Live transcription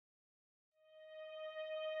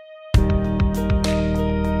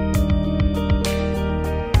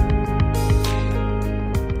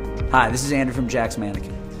Hi, this is Andrew from Jack's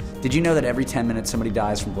Mannequin. Did you know that every 10 minutes somebody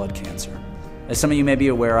dies from blood cancer? As some of you may be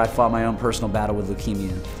aware, I fought my own personal battle with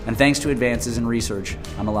leukemia, and thanks to advances in research,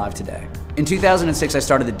 I'm alive today. In 2006, I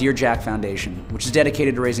started the Dear Jack Foundation, which is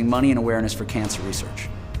dedicated to raising money and awareness for cancer research.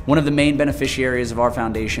 One of the main beneficiaries of our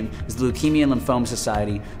foundation is the Leukemia and Lymphoma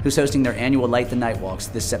Society, who's hosting their annual Light the Night walks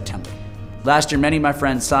this September. Last year, many of my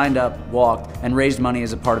friends signed up, walked, and raised money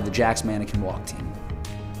as a part of the Jack's Mannequin walk team.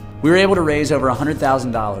 We were able to raise over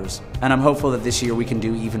 $100,000, and I'm hopeful that this year we can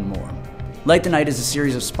do even more. Light the Night is a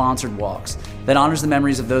series of sponsored walks that honors the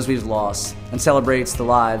memories of those we've lost and celebrates the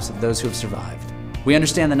lives of those who have survived. We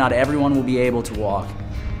understand that not everyone will be able to walk,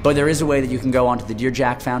 but there is a way that you can go onto the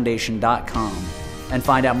DearJackFoundation.com and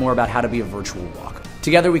find out more about how to be a virtual walker.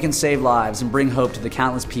 Together we can save lives and bring hope to the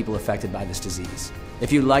countless people affected by this disease.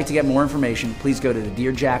 If you'd like to get more information, please go to the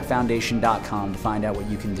DearJackFoundation.com to find out what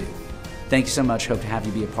you can do. Thank you so much. Hope to have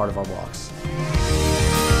you be a part of our walks.